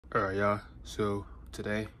Alright, y'all. So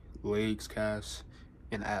today, legs, calves,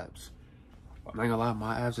 and abs. I'm not gonna lie,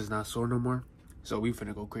 my abs is not sore no more. So we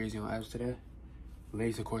finna go crazy on abs today.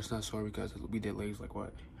 Legs, of course, not sore because we did legs like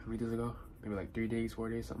what? How many days ago? Maybe like 3 days, 4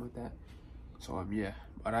 days, something like that. So yeah,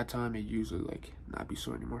 by that time it usually like not be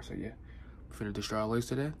sore anymore. So yeah, we're finna destroy our legs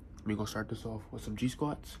today. We gonna start this off with some G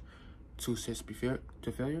squats, 2 sets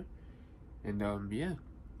to failure, and yeah,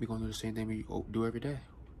 we gonna do the same thing we do every day.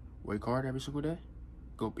 Work hard every single day.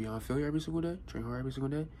 Go beyond failure every single day, train hard every single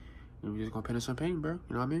day, and we're just gonna pen some pain, bro. You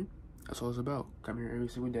know what I mean? That's all it's about. Come here every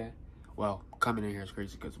single day. Well, coming in here is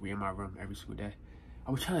crazy because we in my room every single day.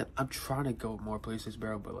 I'm trying to go more places,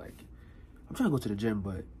 bro, but like, I'm trying to go to the gym,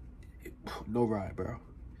 but no ride, bro.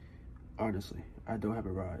 Honestly, I don't have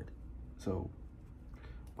a ride. So,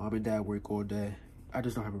 mom and dad work all day. I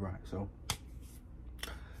just don't have a ride, so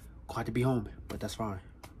glad to be home, but that's fine.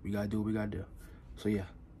 We gotta do what we gotta do. So yeah,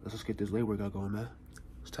 let's just get this leg workout going, man.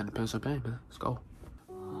 It's time to pen some pain, man. Let's go.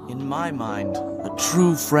 In my mind, a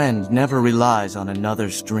true friend never relies on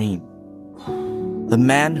another's dream. The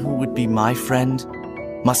man who would be my friend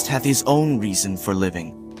must have his own reason for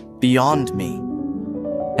living, beyond me.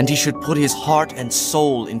 And he should put his heart and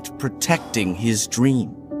soul into protecting his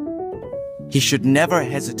dream. He should never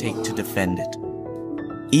hesitate to defend it,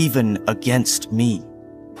 even against me.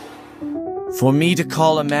 For me to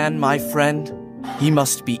call a man my friend, he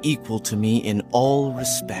must be equal to me in all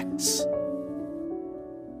respects.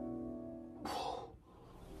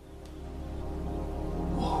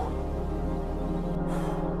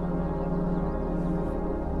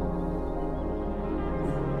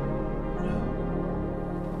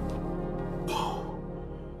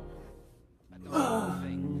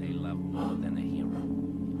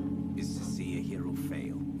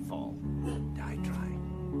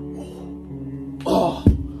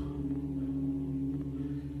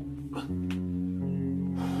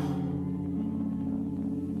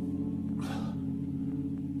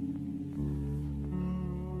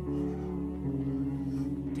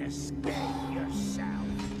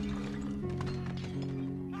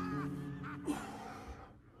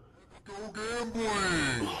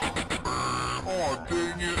 Gambling! Oh,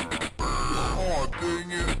 dang it! Oh,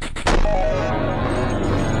 dang it!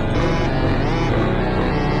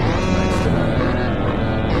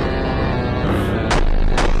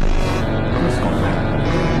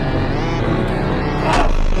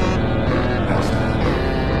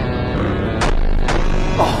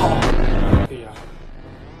 Hey, y'all.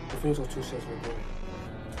 The finished on 2 sets right there.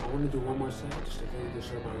 I want to do one more set just to really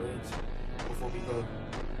destroy my legs before we go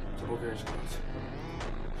to Bulgarian squats. So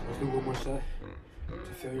let's do one more set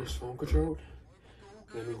to failure slow and controlled.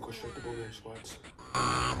 Then we can go straight to Bulgarian squats.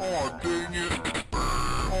 Oh, dang it!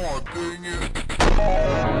 Oh, dang it!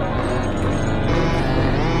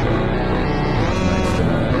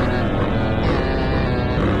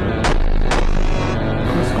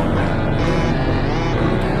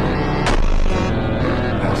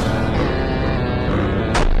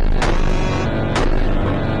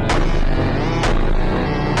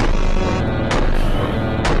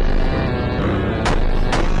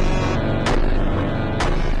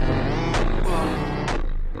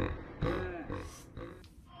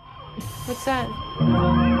 What's that?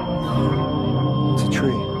 It's a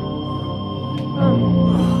tree.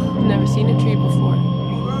 Oh, I've never seen a tree before.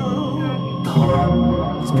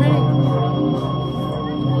 It's pretty.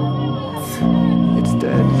 It's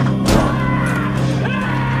dead.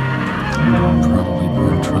 Probably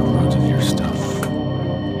burned truckloads of your stuff.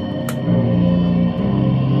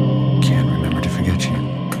 Can't remember to forget you.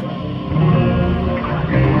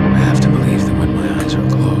 I have to believe that when my eyes are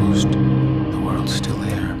closed, the world's still there.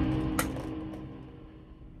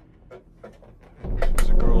 There's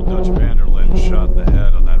a girl, Dutch Vanderlyn, shot in the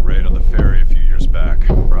head on that raid on the ferry a few years back.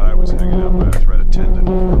 Her eye was hanging out by a thread of tendon.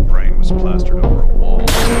 Her brain was plastered over a wall.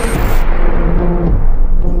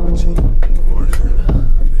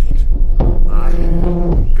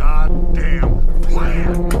 Goddamn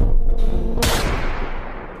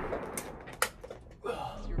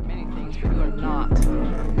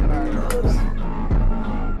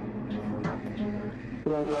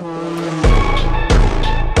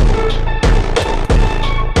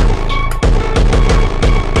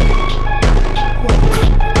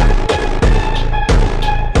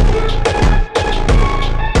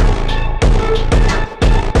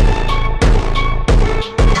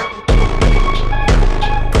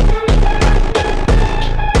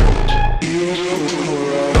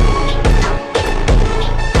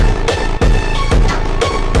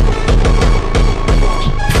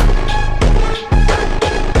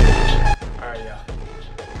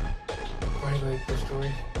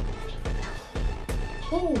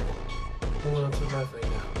Moving on to the left leg now.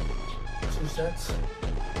 2 sets.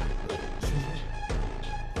 Excuse me.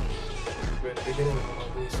 We're in the beginning, we're going to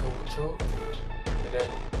release hold control. And then,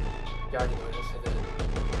 yeah, you know this. And then,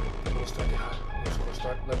 when we start to hot, we're just going to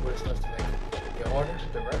start, like, where it starts to, like, get harder,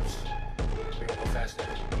 the reps, we're going to go faster.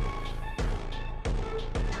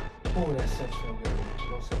 Oh, that sets feel good.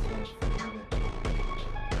 Those sets feel good.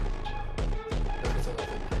 Let's get to the left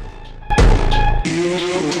leg.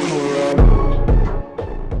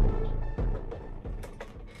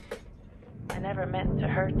 I never meant to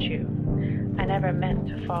hurt you. I never meant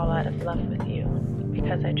to fall out of love with you,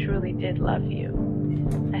 because I truly did love you.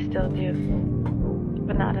 I still do.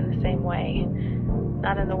 But not in the same way.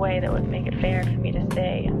 Not in the way that would make it fair for me to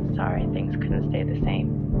stay. I'm sorry things couldn't stay the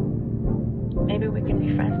same. Maybe we can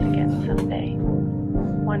be friends again someday.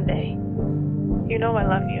 One day. You know I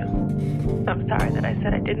love you. I'm sorry that I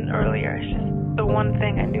said I didn't earlier. It's just the one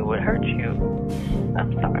thing I knew would hurt you.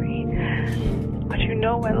 I'm sorry. But you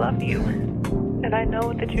know I love you. And I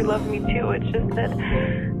know that you love me too. It's just that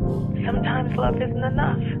sometimes love isn't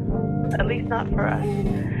enough. At least not for us.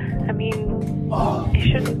 I mean, it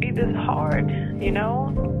shouldn't be this hard, you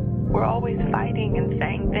know? We're always fighting and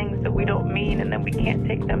saying things that we don't mean and then we can't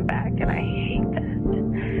take them back, and I hate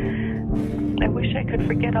that. I wish I could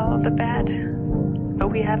forget all of the bad, but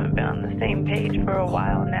we haven't been on the same page for a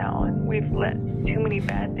while now, and we've let too many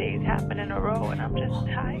bad days happen in a row, and I'm just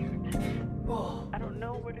tired. I don't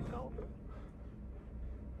know where to go.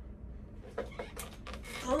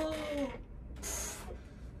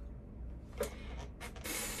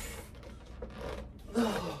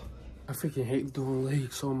 I freaking hate doing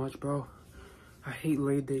legs so much, bro. I hate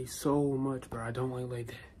leg day so much, bro. I don't like leg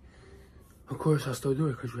day. Of course, I still do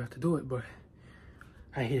it because you have to do it, but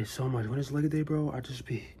I hate it so much. When it's leg day, bro, I just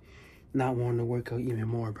be not wanting to work out even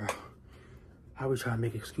more, bro. I would try to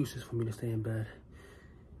make excuses for me to stay in bed.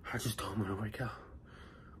 I just don't want to work out.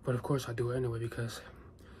 But of course, I do it anyway because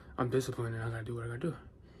I'm disciplined and I gotta do what I gotta do.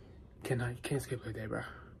 You can't skip leg day, bro.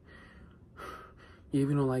 You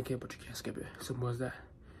even don't like it, but you can't skip it. Simple as that.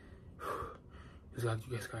 It's like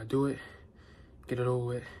you guys gotta do it, get it over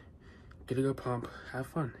with, get a good pump, have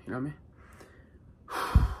fun, you know what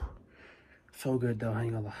I mean? So good though, I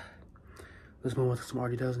ain't gonna lie. Let's move on to some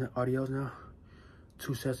RDLs now.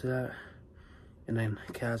 2 sets of that, and then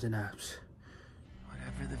calves and abs.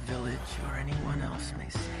 Whatever the village or anyone else may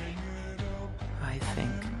say, I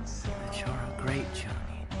think that you're a great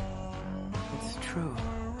Johnny. It's true.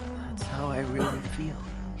 That's how I really feel.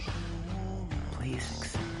 Please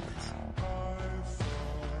accept this.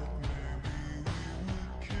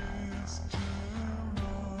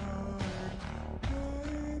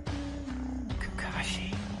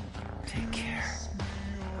 Kakashi, take care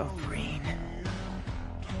of Rin.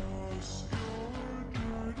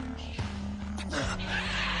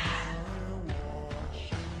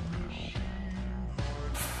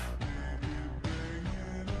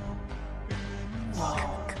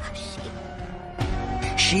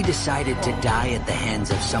 She decided to die at the hands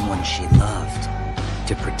of someone she loved,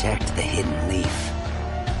 to protect the hidden leaf.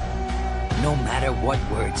 No matter what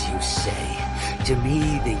words you say, to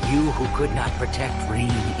me, the you who could not protect Rin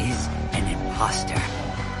is an imposter.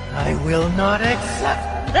 I will not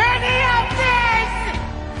accept any of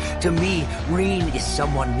this! To me, Rin is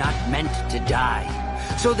someone not meant to die.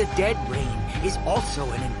 So the dead Rin is also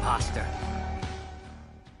an imposter.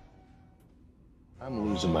 I'm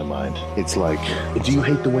losing my mind. It's like, do you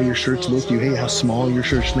hate the way your shirts look? Do you hate how small your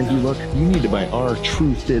shirts make you look? You need to buy our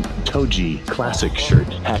True Fit Toji Classic shirt.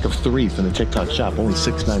 Pack of 3 from the TikTok shop, only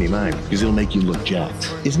 $6.99, because it'll make you look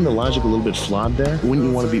jacked. Isn't the logic a little bit flawed there? Wouldn't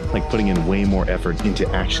you want to be like putting in way more effort into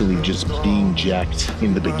actually just being jacked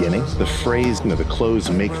in the beginning? The phrase, the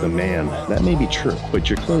clothes make the man, that may be true, but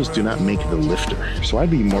your clothes do not make the lifter. So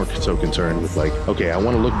I'd be more so concerned with like, okay, I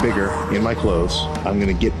want to look bigger in my clothes. I'm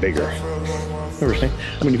going to get bigger. Right?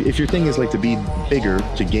 I mean, if your thing is like to be bigger,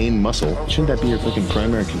 to gain muscle, shouldn't that be your fucking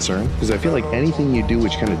primary concern? Because I feel like anything you do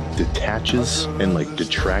which kind of detaches and like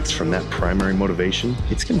detracts from that primary motivation,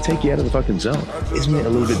 it's gonna take you out of the fucking zone. Isn't it a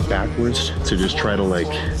little bit backwards to just try to like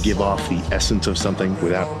give off the essence of something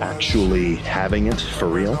without actually having it for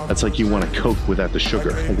real? That's like you want a Coke without the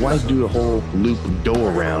sugar. Like, why do a whole loop go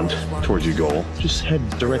around towards your goal? Just head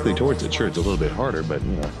directly towards it. Sure, it's a little bit harder, but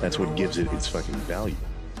you know, that's what gives it its fucking value.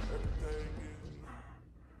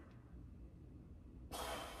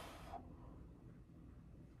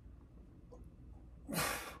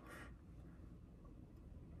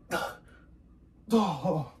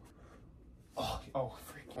 Oh,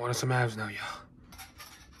 freak. I want some abs now, y'all.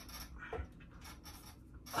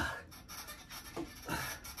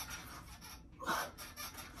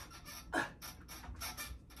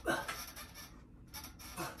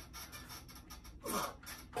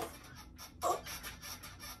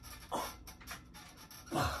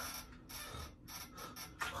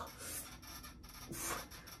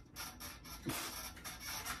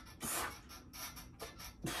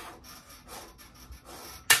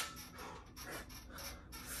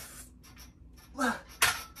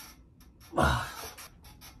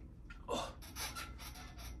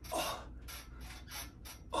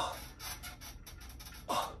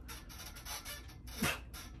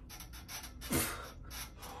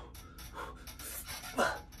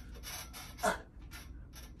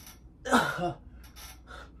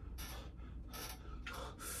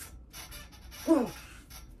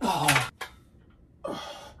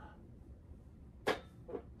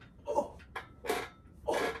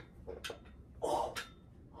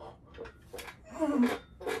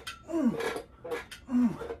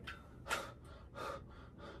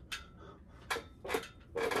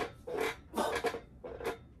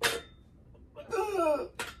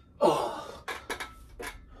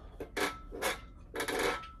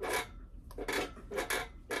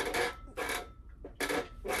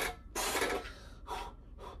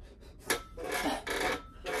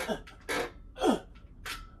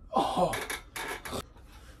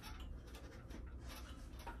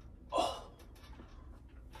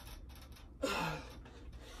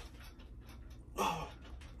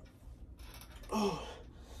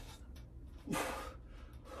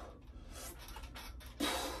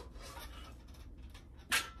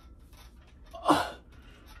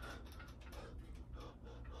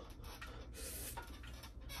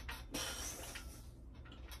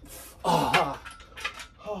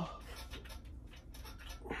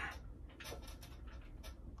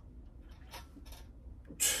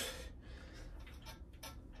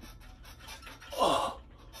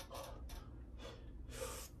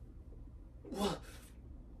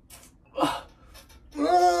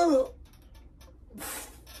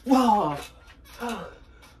 Whoa!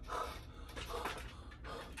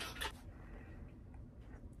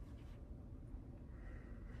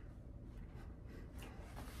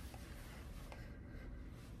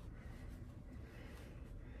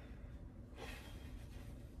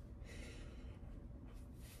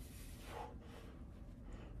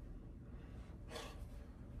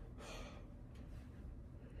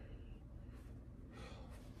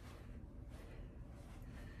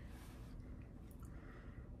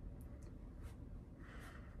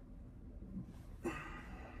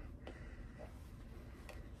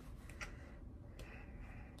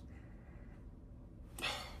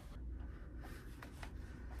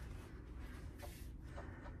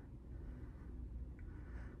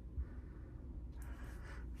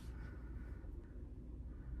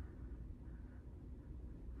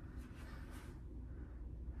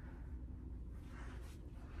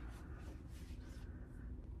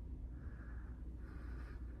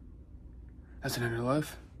 That's an end of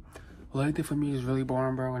life. Leg day for me is really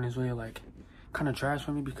boring, bro, and it's really like kind of trash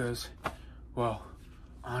for me because, well,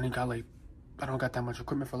 I only got like, I don't got that much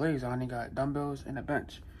equipment for legs. I only got dumbbells and a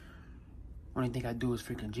bench. Only thing I do is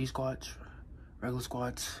freaking G squats, regular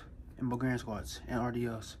squats, and Bulgarian squats, and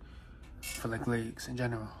RDLs for like legs in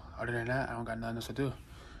general. Other than that, I don't got nothing else to do.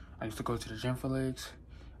 I used to go to the gym for legs.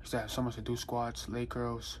 I used to have so much to do: squats, leg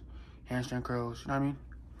curls, hamstring curls. You know what I mean?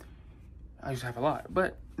 I used to have a lot,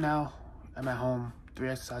 but now I'm at home. 3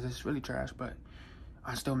 exercises, it's really trash, but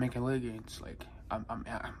I'm still making leg gains. Like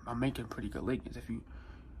I'm making pretty good leg gains.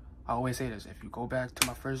 I always say this: if you go back to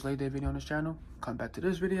my first leg day video on this channel, come back to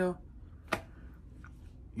this video,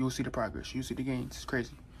 you'll see the progress. You'll see the gains. It's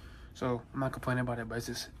crazy. So I'm not complaining about it, but it's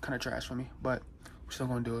just kind of trash for me. But we're still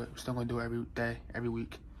gonna do it. We're still gonna do it every day, every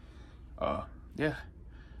week. Yeah.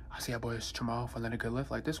 I see our boys tomorrow for another good lift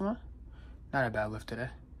like this one. Not a bad lift today.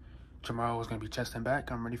 Tomorrow is gonna be chest and back.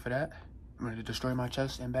 I'm ready for that. I'm ready to destroy my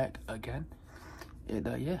chest and back again. And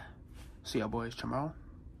yeah, see y'all boys tomorrow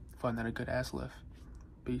for another good ass lift.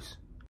 Peace.